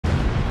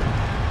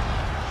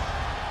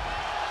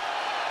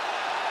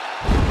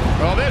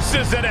Well, this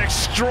is an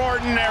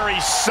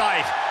extraordinary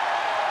sight.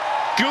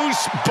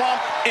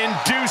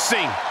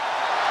 Goosebump-inducing.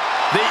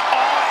 The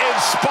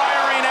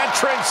awe-inspiring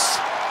entrance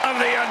of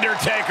The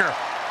Undertaker.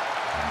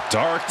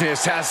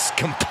 Darkness has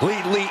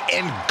completely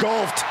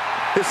engulfed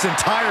this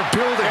entire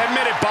building.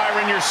 Admit it,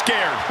 Byron, you're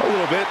scared. A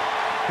little bit.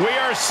 We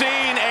are seeing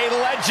a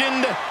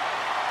legend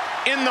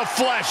in the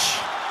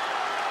flesh.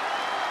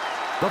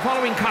 The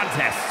following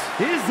contest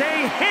is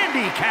a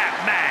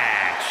handicap match.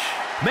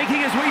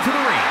 Making his way to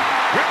the ring,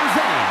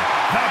 representing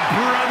the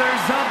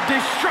Brothers of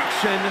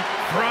Destruction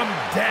from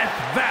Death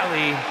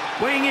Valley,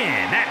 weighing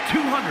in at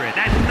 299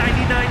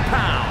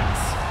 pounds,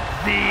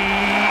 The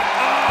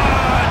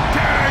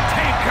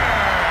Undertaker.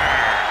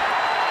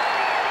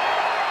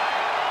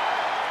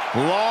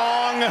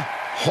 Long,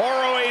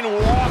 harrowing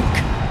walk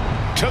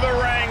to the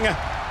ring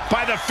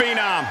by the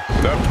Phenom.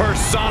 The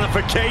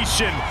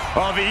personification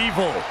of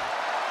evil.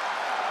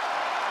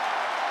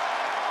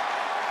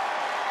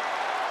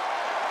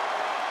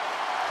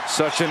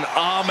 Such an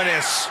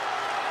ominous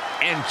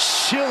and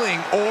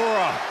chilling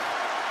aura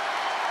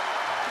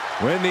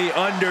when The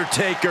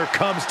Undertaker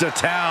comes to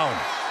town.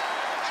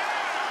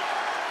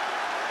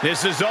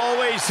 This is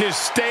always his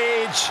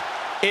stage.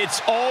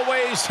 It's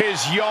always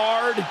his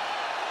yard.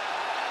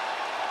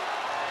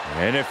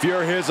 And if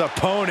you're his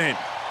opponent,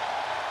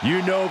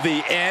 you know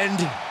the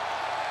end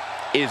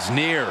is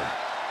near.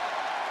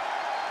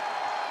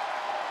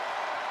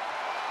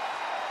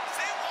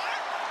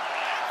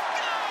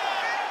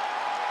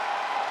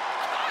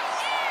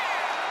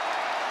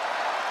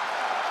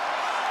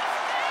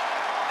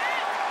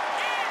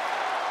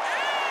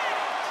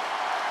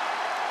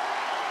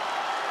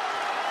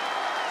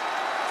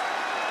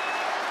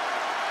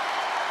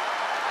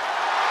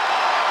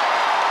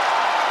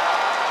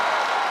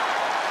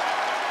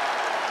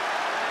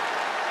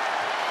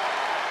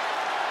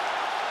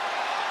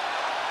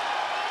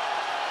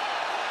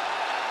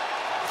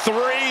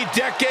 Three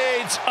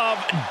decades of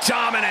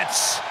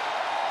dominance.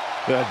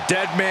 The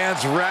dead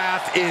man's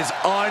wrath is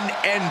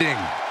unending.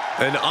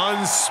 An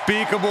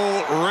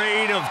unspeakable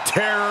reign of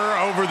terror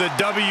over the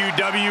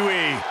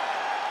WWE.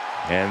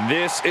 And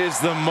this is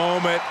the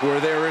moment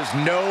where there is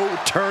no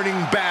turning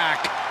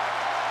back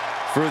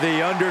for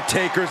The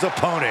Undertaker's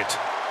opponent.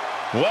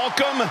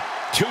 Welcome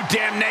to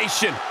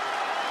Damnation.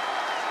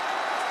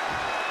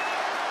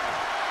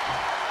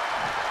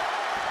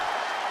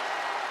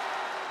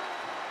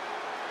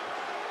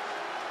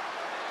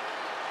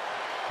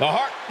 The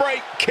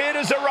Heartbreak Kid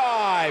has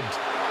arrived.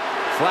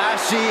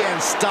 Flashy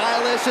and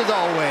stylish as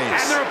always.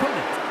 And their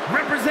opponent,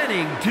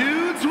 representing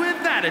Dudes with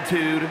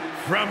Attitude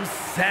from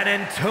San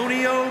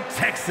Antonio,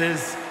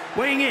 Texas,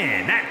 weighing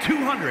in at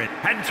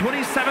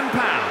 227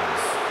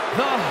 pounds,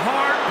 the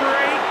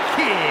Heartbreak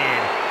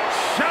Kid,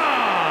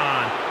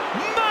 Shawn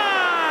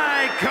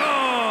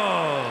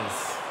Michaels.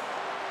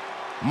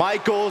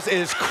 Michaels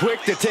is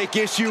quick to take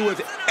issue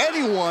with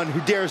anyone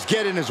who dares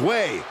get in his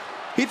way.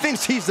 He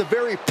thinks he's the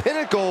very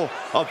pinnacle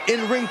of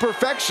in-ring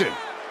perfection.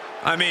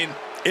 I mean,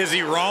 is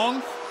he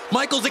wrong?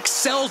 Michaels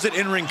excels at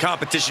in-ring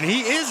competition.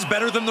 He is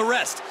better than the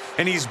rest,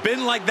 and he's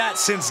been like that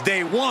since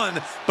day one,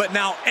 but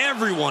now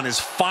everyone is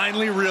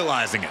finally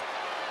realizing it.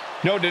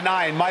 No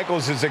denying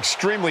Michaels is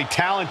extremely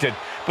talented,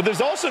 but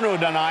there's also no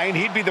denying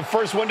he'd be the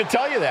first one to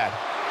tell you that.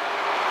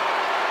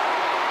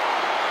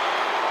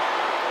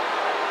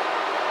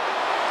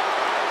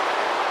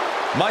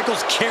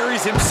 Michaels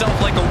carries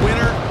himself like a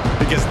winner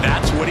because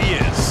that's what he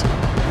is.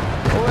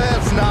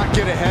 Let's not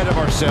get ahead of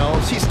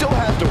ourselves. He still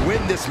has to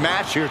win this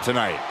match here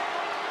tonight.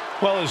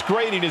 Well, as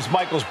grating as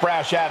Michaels'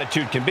 brash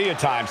attitude can be at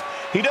times,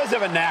 he does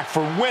have a knack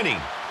for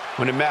winning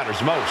when it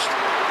matters most.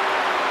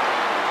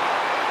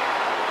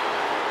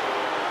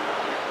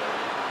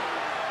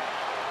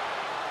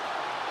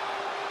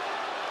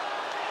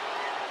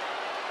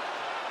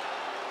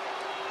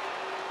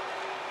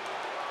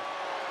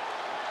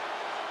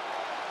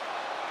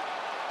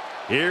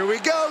 Here we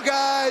go,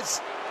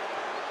 guys.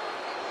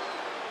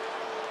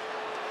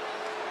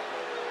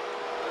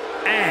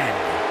 And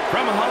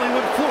from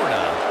Hollywood,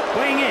 Florida,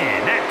 weighing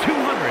in at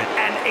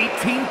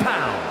 218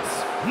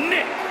 pounds,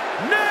 Nick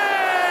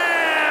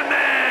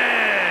Nemeth.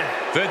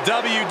 The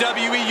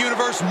WWE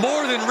Universe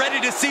more than ready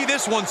to see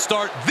this one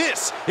start.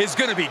 This is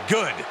going to be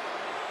good.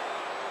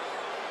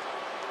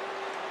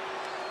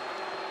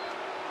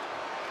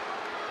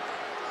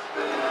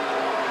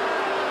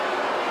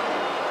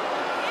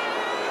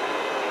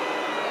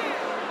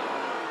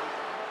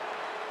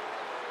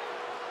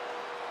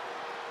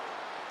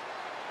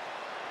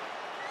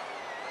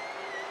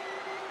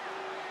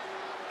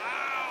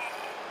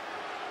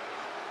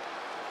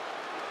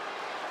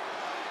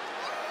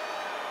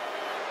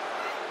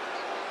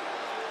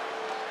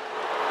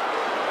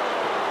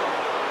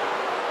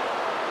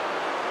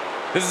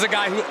 This is a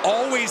guy who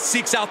always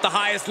seeks out the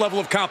highest level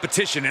of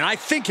competition, and I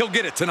think he'll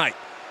get it tonight.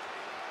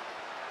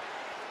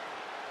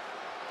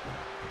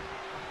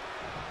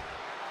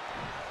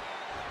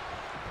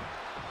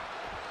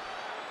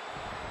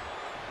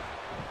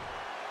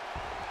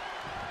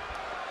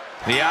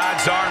 The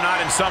odds are not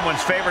in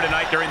someone's favor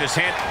tonight during this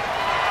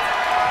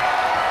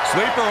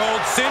Sleeper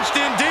hold cinched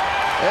in deep.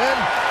 And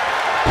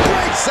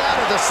breaks out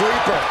of the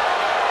sleeper.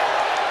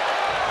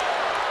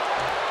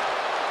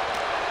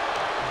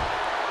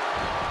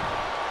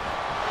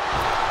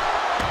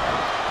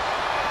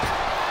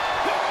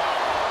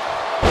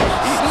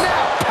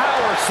 Snap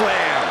power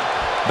slam.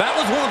 That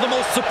was one of the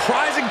most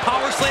surprising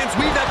power slams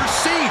we've ever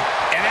seen.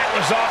 And that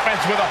was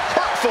offense with a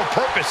hurtful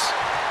purpose.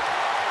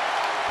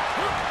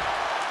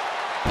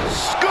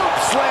 Scoop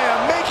slam,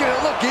 making it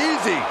look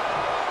easy.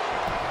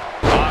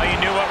 Oh, he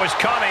knew what was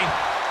coming.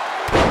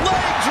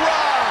 Leg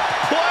drop.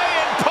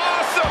 Playing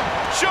possum.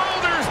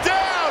 Shoulders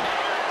down.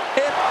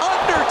 And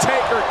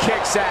Undertaker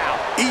kicks out.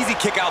 Easy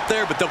kick out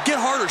there, but they'll get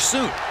harder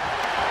soon.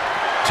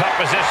 Tough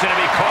position to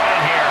be caught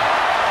in here.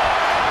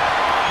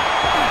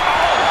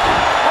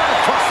 Right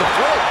across the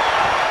throat.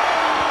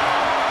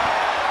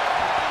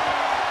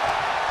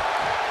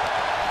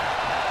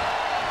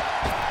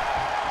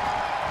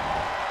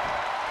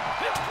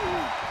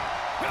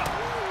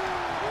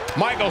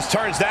 Michaels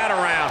turns that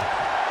around.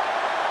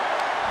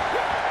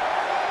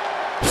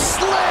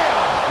 Slam.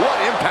 What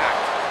impact.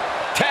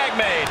 Tag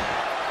made.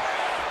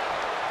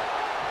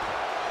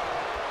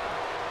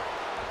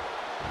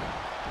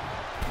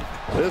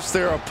 Lifts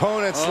their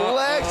opponent's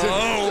legs.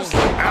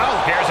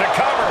 Out. Here's a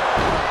cover.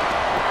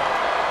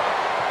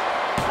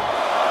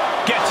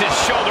 Gets his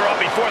shoulder up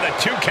before the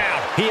 2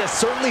 count. He is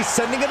certainly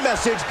sending a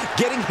message,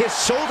 getting his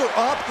shoulder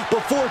up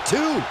before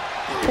 2.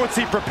 What's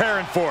he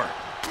preparing for?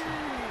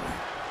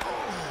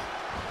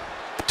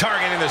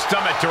 Targeting the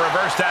stomach to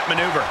reverse that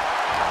maneuver.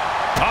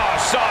 Oh,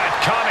 saw it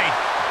coming.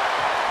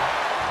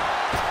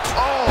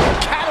 Oh,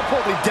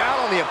 catapulting down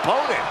on the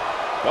opponent.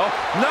 Oh,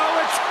 no,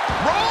 it's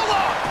roll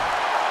up.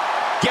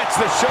 Gets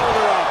the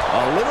shoulder up.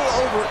 A little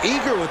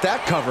over-eager with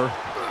that cover.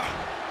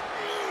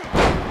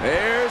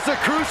 There's the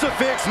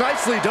crucifix.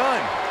 Nicely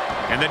done.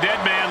 And the dead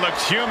man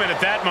looks human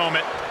at that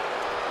moment.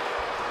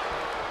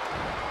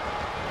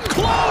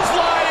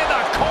 Clothesline in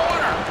the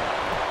corner.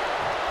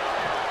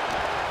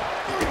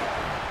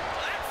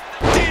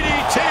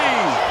 DDT.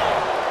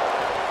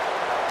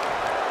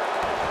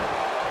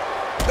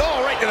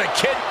 Oh, right to the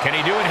kid. Can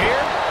he do it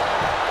here?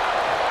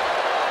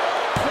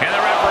 And the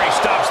referee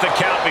stops the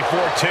count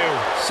before 2.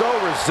 So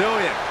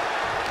resilient.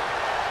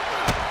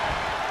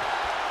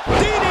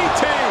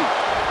 DDT.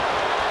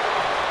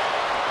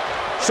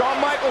 Shawn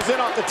Michaels in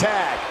off the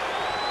tag.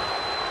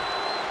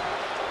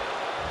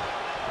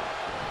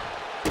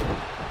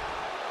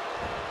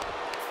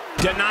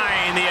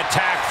 Denying the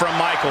attack from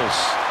Michaels.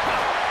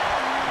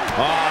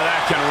 Oh,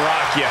 that can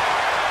rock you.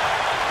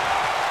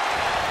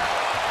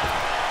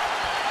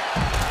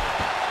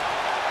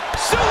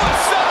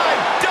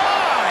 Suicide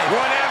dive.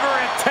 Whatever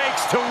it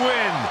takes to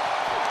win.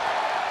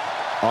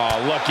 Oh,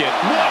 look at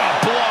what a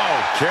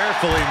blow.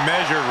 Carefully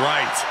measured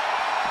right.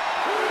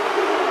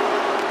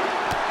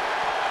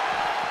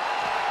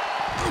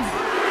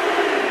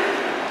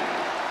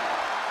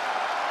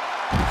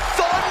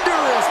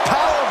 Thunderous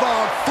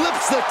powerbomb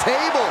flips the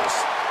tables.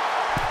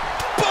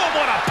 Boom,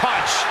 what a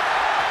punch.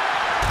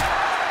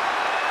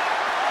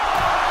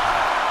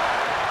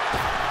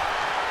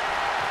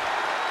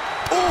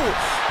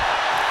 Oof.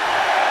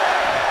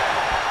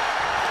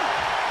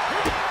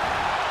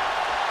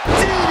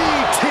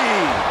 DDT.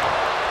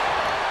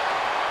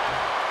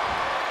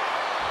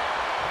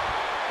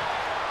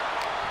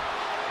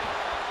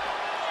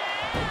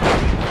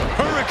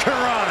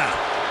 Hurricanrana.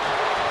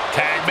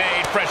 Tag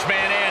made, fresh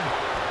man in.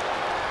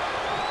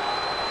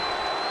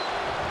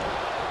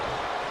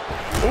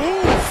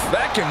 Oof,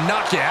 that can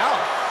knock you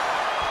out.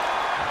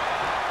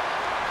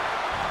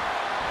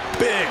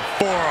 Big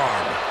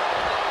forearm.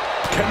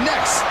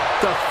 Connects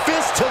the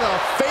fist to the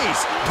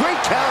face. Great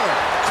counter.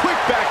 Quick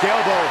back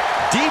elbow.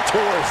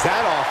 Detours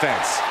that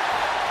offense.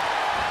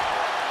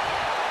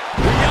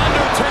 The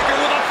Undertaker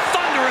with a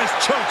thunderous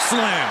choke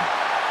slam.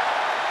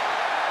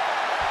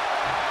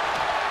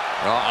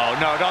 Uh-oh,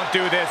 no, don't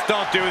do this,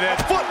 don't do this.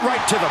 Foot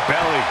right to the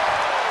belly.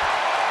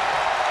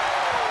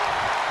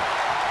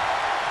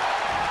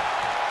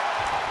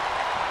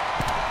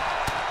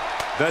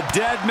 The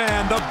dead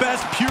man, the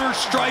best pure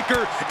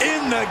striker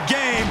in the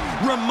game,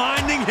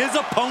 reminding his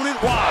opponent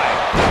why.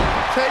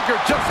 Taker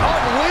just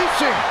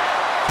unleashing.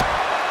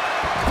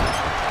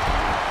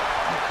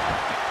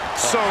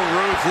 So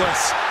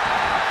ruthless.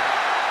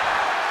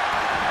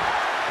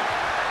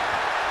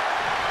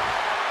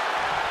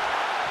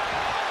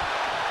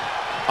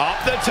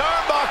 Up the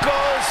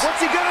turnbuckles. What's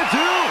he gonna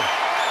do?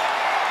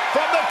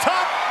 From the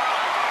top.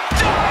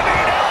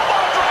 Diving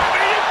elbow drop.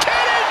 Are you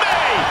kidding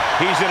me?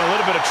 He's in a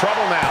little bit of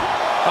trouble now.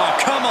 Oh,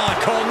 come on,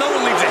 Cole. No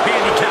one leaves a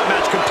handicap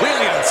match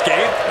completely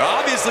unscathed.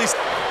 Obviously.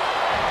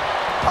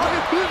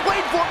 He was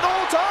waiting for it the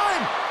whole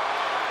time.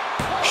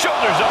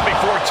 Shoulders up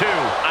before 2.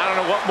 I don't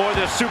know what more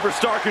this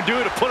superstar can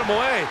do to put him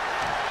away.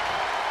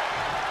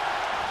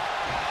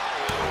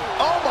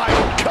 Oh my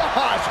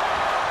gosh.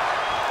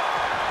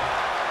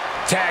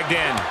 Tagged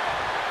in.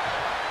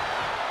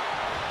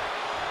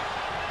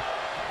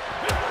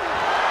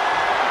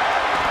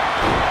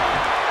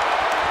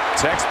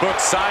 Textbook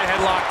side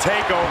headlock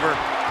takeover.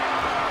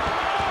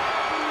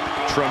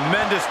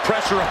 Tremendous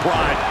pressure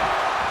applied.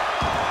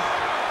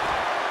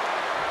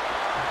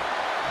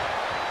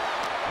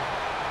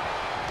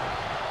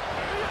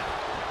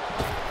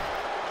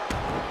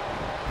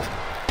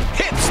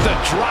 Hits the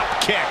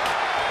drop kick.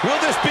 Will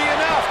this be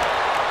enough?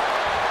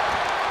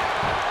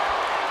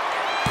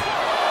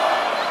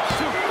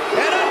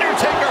 And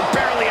Undertaker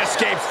barely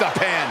escapes the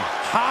pin.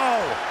 How?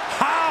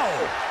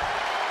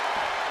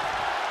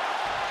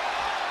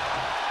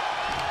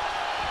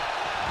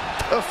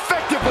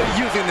 Effectively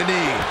using the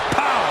knee.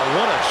 Pow,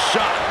 what a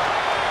shot.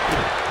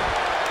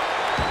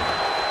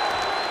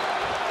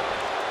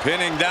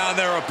 Pinning down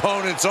their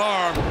opponent's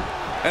arm,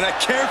 and a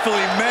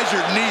carefully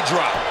measured knee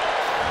drop.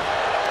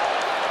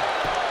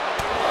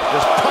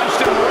 Just punched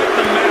him right in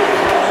the middle.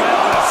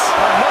 Relentless.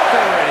 Enough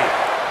already.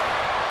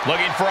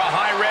 Looking for a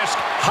high-risk,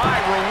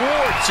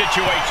 high-reward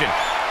situation.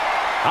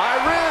 High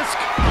risk.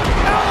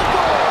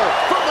 Elbow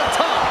from the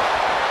top.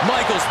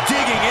 Michaels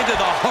digging into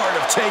the heart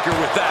of Taker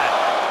with that.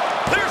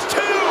 There's two.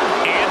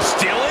 And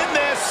still in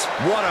this.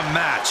 What a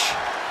match.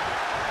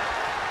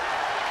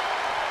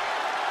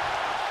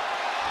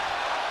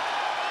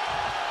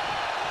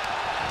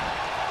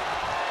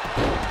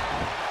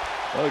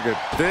 Look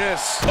at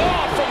this.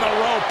 Oh, from the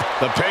rope.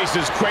 The pace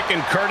is quick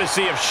and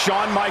courtesy of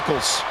Shawn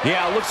Michaels.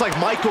 Yeah, it looks like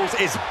Michaels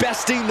is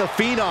besting the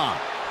Phenom.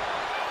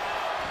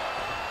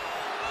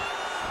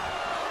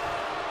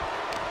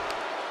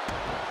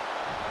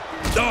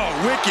 Oh,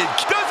 wicked.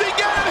 Does he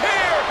get him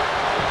here?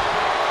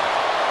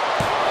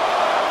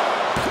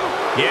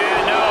 Yeah,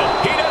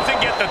 no, he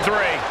doesn't get the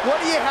three.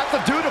 What do you have to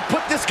do to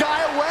put this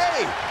guy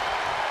away?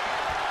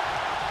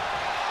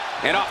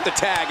 And off the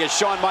tag is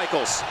Shawn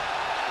Michaels.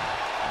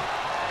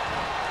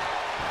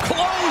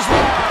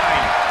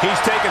 Clothesline. He's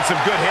taking some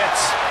good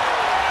hits.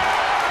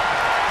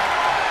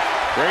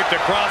 Draped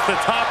across the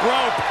top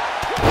rope.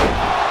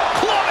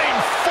 Clubbing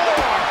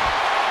forearm.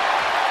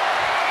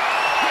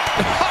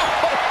 Oh,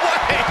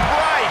 what a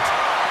right.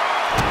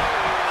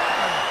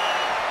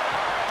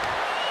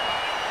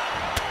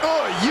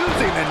 Oh,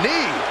 using the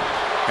knee.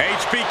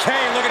 HBK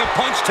looking to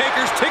punch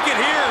Taker's ticket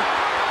here.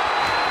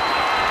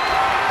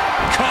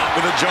 Caught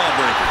with a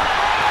jawbreaker.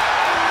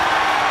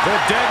 The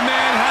dead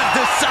man has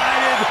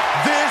decided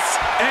this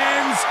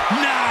ends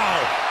now.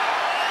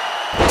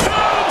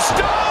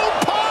 Tombstone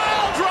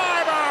pile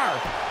driver.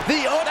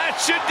 That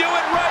should do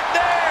it right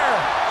there.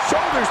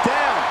 Shoulders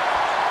down.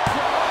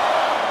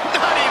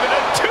 Not even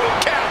a 2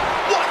 count.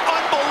 What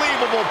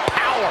unbelievable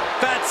power.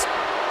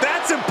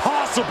 That's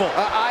impossible.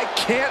 I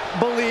can't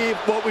believe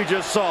what we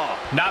just saw.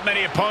 Not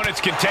many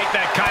opponents can take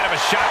that kind of a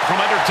shot from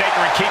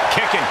Undertaker and keep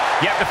kicking.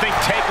 You have to think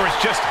Taker has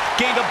just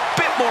gained a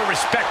bit more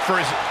respect for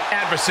his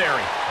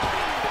adversary.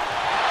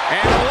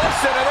 And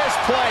listen to this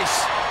place.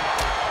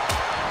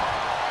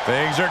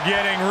 Things are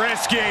getting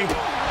risky.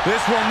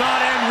 This will not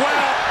end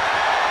well.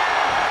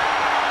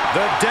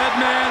 The dead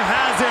man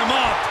has him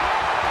up.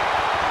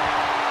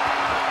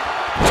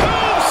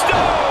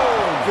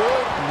 Tombstone!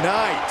 Good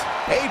night.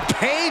 A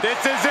pain. This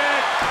is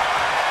it.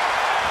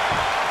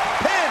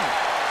 Pin.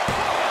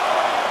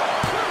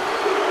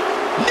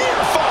 Near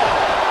fall.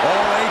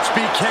 Oh,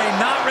 HBK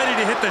not ready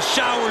to hit the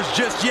showers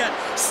just yet.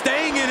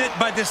 Staying in it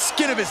by the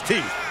skin of his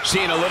teeth.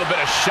 Seeing a little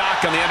bit of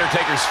shock on the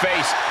Undertaker's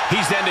face.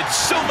 He's ended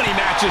so many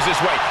matches this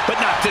way, but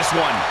not this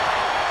one.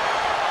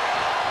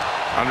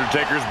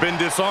 Undertaker's been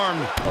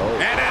disarmed.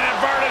 And an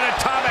inverted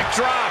atomic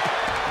drop.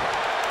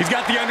 He's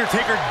got the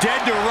Undertaker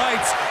dead to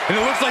rights, and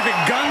it looks like the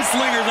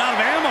gunslinger's out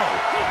of ammo.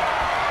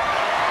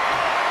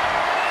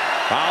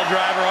 Pile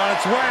driver on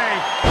its way.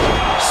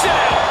 Sit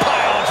out,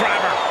 pile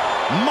driver.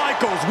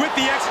 Michaels with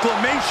the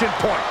exclamation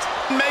point.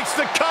 Makes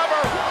the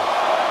cover.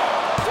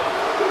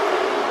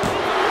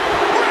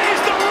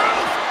 Raise the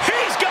roof.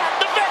 He's got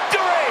the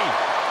victory.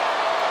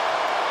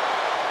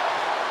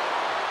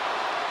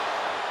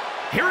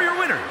 Here are your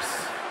winners,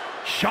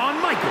 Shawn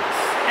Michaels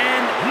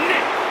and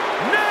Nick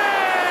Nemeth.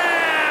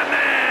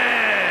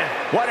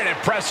 What an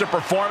impressive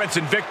performance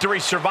and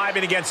victory,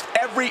 surviving against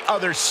every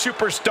other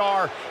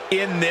superstar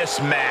in this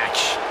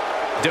match.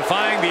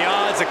 Defying the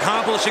odds,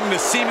 accomplishing the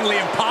seemingly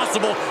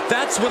impossible.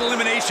 That's what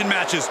elimination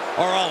matches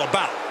are all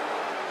about.